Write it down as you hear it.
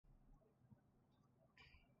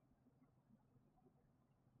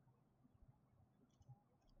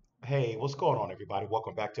Hey, what's going on, everybody?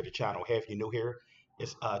 Welcome back to the channel. Hey, if you're new here,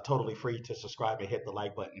 it's totally free to subscribe and hit the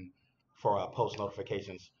like button for post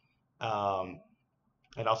notifications. Um,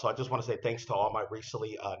 and also, I just want to say thanks to all my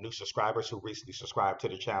recently new subscribers who recently subscribed to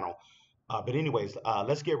the channel. But anyways,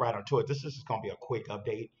 let's get right onto it. This is going to be a quick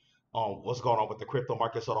update on what's going on with the crypto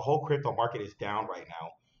market. So the whole crypto market is down right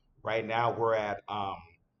now. Right now, we're at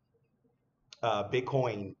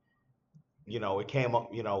Bitcoin. It came up.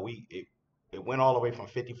 It went all the way from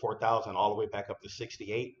 54,000 all the way back up to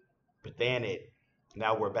 68, but then it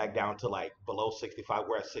now we're back down to like below 65.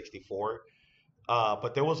 We're at 64.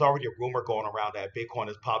 But there was already a rumor going around that Bitcoin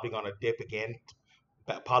is probably going to dip again,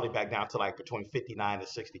 probably back down to like between 59 and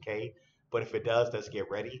 60K. But if it does, let's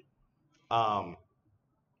get ready. Um,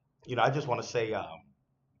 I just want to say,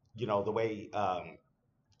 the way,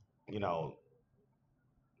 you know,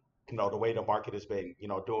 the way the market has been,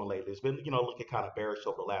 doing lately, it's been, looking kind of bearish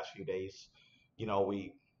over the last few days. You know,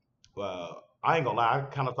 we I ain't gonna lie, I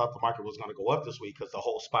kind of thought the market was gonna go up this week because the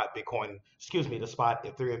whole spot Bitcoin, excuse me, the spot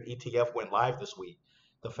Ethereum ETF went live this week.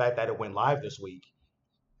 The fact that it went live this week,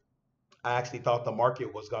 I actually thought the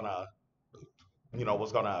market was gonna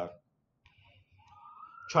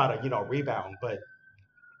try to, rebound, but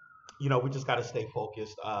we just gotta stay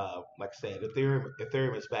focused. Like I said,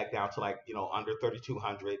 Ethereum is back down to like, under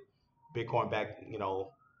 3,200. Bitcoin back,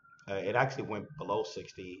 it actually went below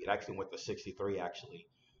 60. It actually went to 63 actually.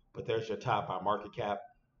 But there's your top by market cap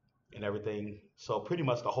and everything. So pretty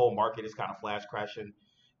much the whole market is kind of flash crashing.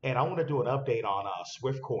 And I want to do an update on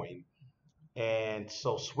Swift Coin. And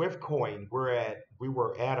so Swift Coin, we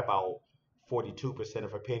were at about 42%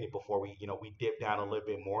 of a penny before we dipped down a little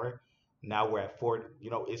bit more. Now we're at 40.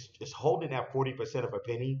 It's holding at 40% of a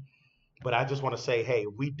penny. But I just want to say, hey,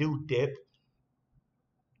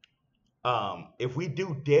 if we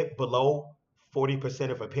do dip below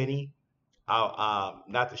 40% of a penny, I'll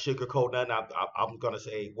not to sugarcoat nothing. I'm gonna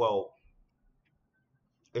say, well,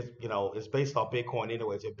 it's based on Bitcoin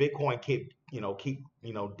anyways. If Bitcoin keep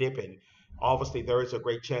dipping, obviously there is a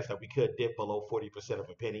great chance that we could dip below 40% of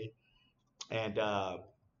a penny. And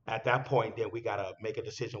at that point, then we gotta make a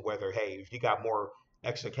decision whether, hey, if you got more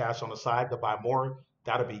extra cash on the side to buy more,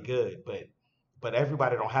 that'll be good. But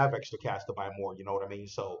everybody don't have extra cash to buy more. You know what I mean?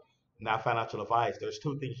 So, not financial advice. There's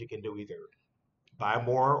two things you can do: either buy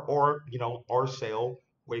more or sell.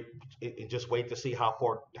 Wait and just wait to see how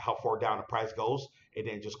far down the price goes, and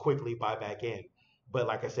then just quickly buy back in. But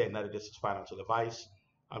like I said, none of this is financial advice.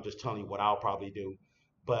 I'm just telling you what I'll probably do.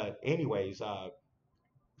 But anyways,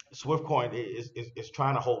 Swiftcoin is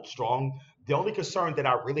trying to hold strong. The only concern that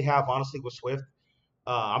I really have, honestly, with Swift,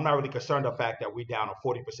 I'm not really concerned the fact that we're down to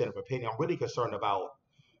 40% of opinion. I'm really concerned about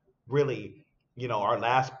really, our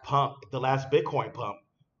last pump, the last Bitcoin pump,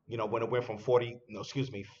 when it went from 40, no,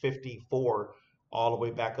 excuse me, 54 all the way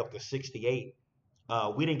back up to 68.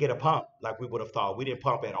 We didn't get a pump like we would have thought. We didn't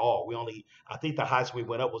pump at all. I think the highest we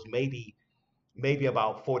went up was maybe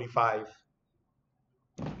about 45,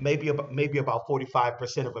 maybe about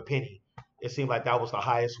 45% of a penny. It seemed like that was the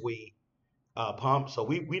highest we pump. So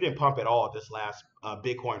we didn't pump at all this last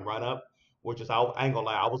Bitcoin run up, which is I ain't gonna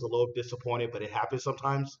lie, I was a little disappointed, but it happens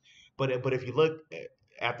sometimes. But if you look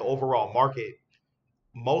at the overall market,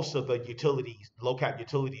 most of the utilities, low cap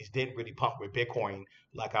utilities, didn't really pump with Bitcoin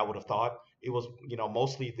like I would have thought. It was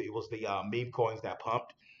mostly it was the meme coins that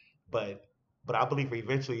pumped, but I believe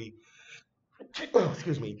eventually,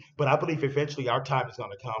 excuse me, but I believe eventually our time is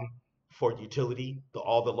going to come for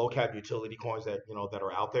all the low cap utility coins that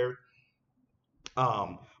are out there.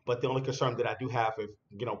 But the only concern that I do have, if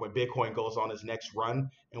when Bitcoin goes on its next run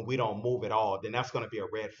and we don't move at all, then that's going to be a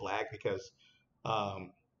red flag because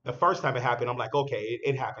the first time it happened, I'm like, okay,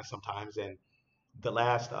 it happens sometimes. And the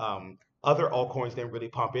last other altcoins didn't really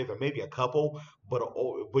pump either, maybe a couple. But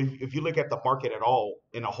if you look at the market at all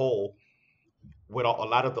in a whole, with a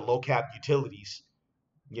lot of the low cap utilities,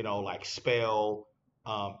 like Spell,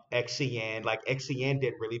 XCN, like XCN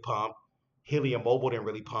didn't really pump. Helium Mobile didn't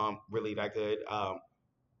really pump really that good.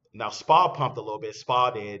 Now Spa pumped a little bit.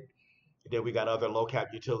 Spa did. Then we got other low cap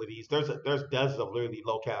utilities. There's dozens of literally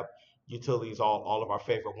low cap utilities. All of our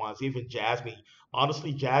favorite ones. Even Jasmine.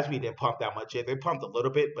 Honestly, Jasmine didn't pump that much. Yeah, they pumped a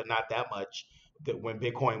little bit, but not that much. That when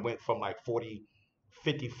Bitcoin went from like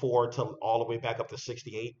 54 to all the way back up to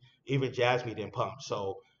 68, even Jasmine didn't pump.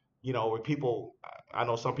 So, when people, I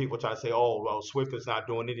know some people try to say, oh, well, Swift is not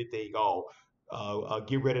doing anything. Oh,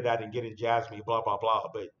 get rid of that and get in Jasmine, blah blah blah.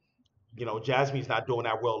 But Jasmine's not doing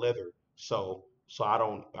that well either. So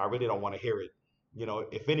I really don't want to hear it.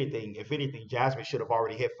 If anything, Jasmine should have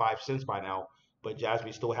already hit 5 cents by now, but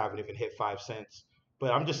Jasmine still haven't even hit 5 cents.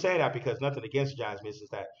 But I'm just saying that because nothing against Jasmine is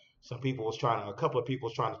that a couple of people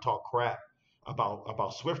was trying to talk crap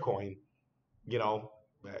about Swift Coin. You know,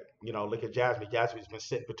 look at Jasmine. Jasmine's been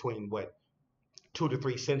sitting between what 2 to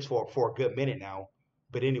 3 cents for a good minute now.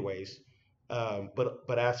 But anyways,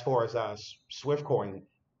 but as far as Swift Coin,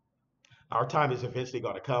 our time is eventually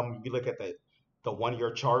going to come. You look at the 1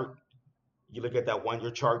 year chart. You look at that 1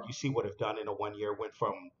 year chart. You see what it's done in a 1 year. Went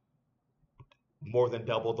from more than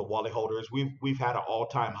double the wallet holders. We've had an all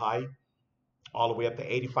time high all the way up to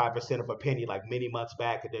 85% of a penny like many months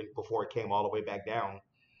back, and then before it came all the way back down.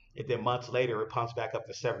 And then months later, it pumps back up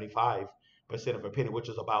to 75% of a penny, which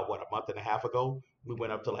is about what, a month and a half ago. We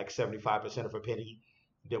went up to like 75% of a penny.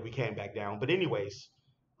 Then we came back down. But anyways,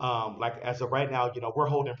 like as of right now, we're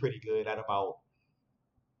holding pretty good at about,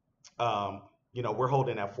 we're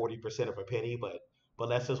holding at 40% of a penny. But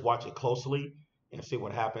let's just watch it closely and see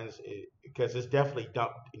what happens because it's definitely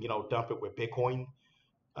dumping with Bitcoin.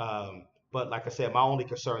 But like I said, my only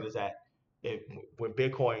concern is that when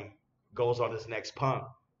Bitcoin goes on this next pump,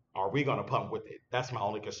 are we going to pump with it? That's my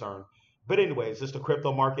only concern. But anyways, just the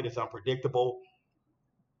crypto market is unpredictable.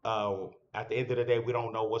 At the end of the day, we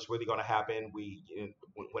don't know what's really going to happen.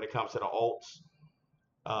 When it comes to the alts,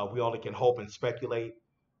 we only can hope and speculate.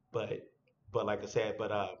 But like I said,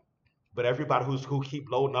 but everybody who keep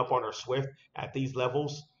loading up on their Swift at these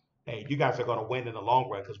levels, hey, you guys are going to win in the long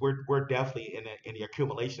run because we're definitely in the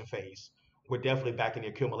accumulation phase. We're definitely back in the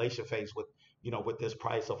accumulation phase with this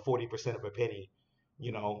price of 40% of a penny,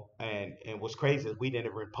 and what's crazy is we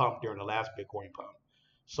didn't even pump during the last Bitcoin pump.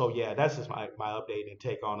 So yeah, that's just my update and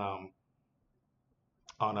take on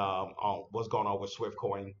what's going on with Swift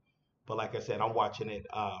Coin. But like I said, I'm watching it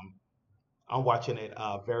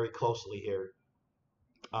very closely here.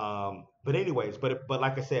 But anyways, but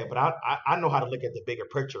like I said, but I know how to look at the bigger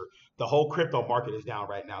picture. The whole crypto market is down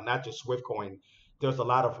right now, not just Swift Coin. There's a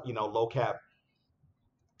lot of low cap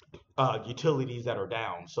utilities that are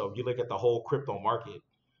down. So if you look at the whole crypto market,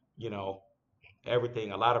 you know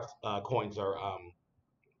everything. A lot of coins are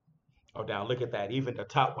down. Look at that. Even the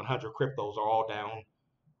top 100 cryptos are all down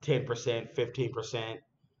 10%, 15%.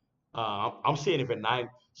 I'm seeing even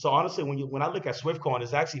nine. So honestly, when I look at Swiftcoin,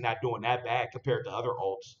 it's actually not doing that bad compared to other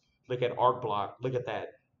alts. Look at Arc Block. Look at that,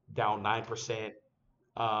 down 9%.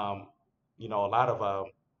 Um,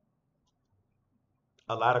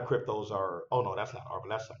 a lot of cryptos are. Oh no, that's not Arbitrum.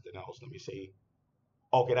 That's something else. Let me see.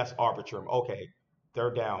 Okay, that's Arbitrum. Okay,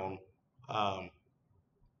 they're down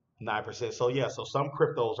 9%. So yeah, so some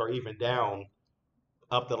cryptos are even down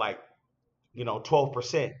up to like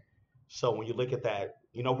 12%. So when you look at that,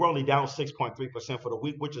 we're only down 6.3% for the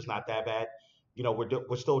week, which is not that bad.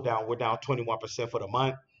 We're still down. We're down 21% for the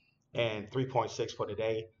month and 3.6 for the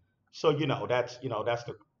day. So that's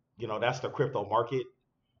the crypto market.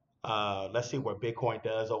 Let's see what Bitcoin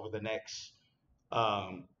does over the next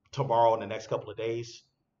tomorrow and the next couple of days.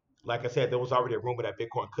 Like I said, there was already a rumor that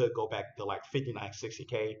Bitcoin could go back to like 59,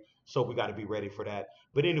 60K. So we got to be ready for that.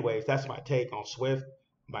 But anyways, that's my take on Swift,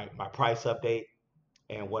 my price update,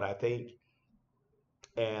 and what I think.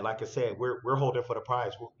 And like I said, we're holding for the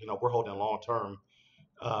prize. We're holding long term.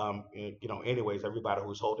 Anyways, everybody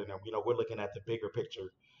who's holding them, we're looking at the bigger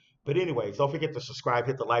picture. But anyways, don't forget to subscribe,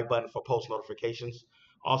 hit the like button for post notifications.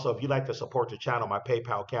 Also, if you'd like to support the channel, my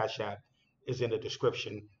PayPal Cash App is in the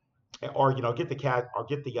description. Or get the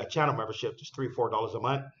channel membership, just $3 or $4 a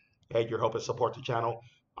month, and you're helping support the channel.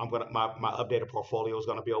 My updated portfolio is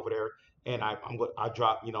gonna be over there, and I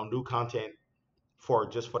drop new content for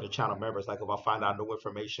the channel members. Like if I find out new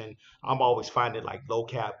information, I'm always finding like low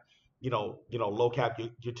cap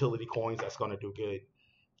utility coins that's gonna do good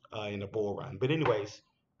in the bull run. But anyways,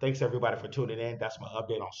 thanks everybody for tuning in. That's my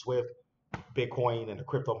update on Swift, Bitcoin, and the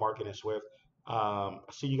crypto market in Swift.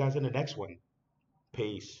 See you guys in the next one.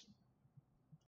 Peace.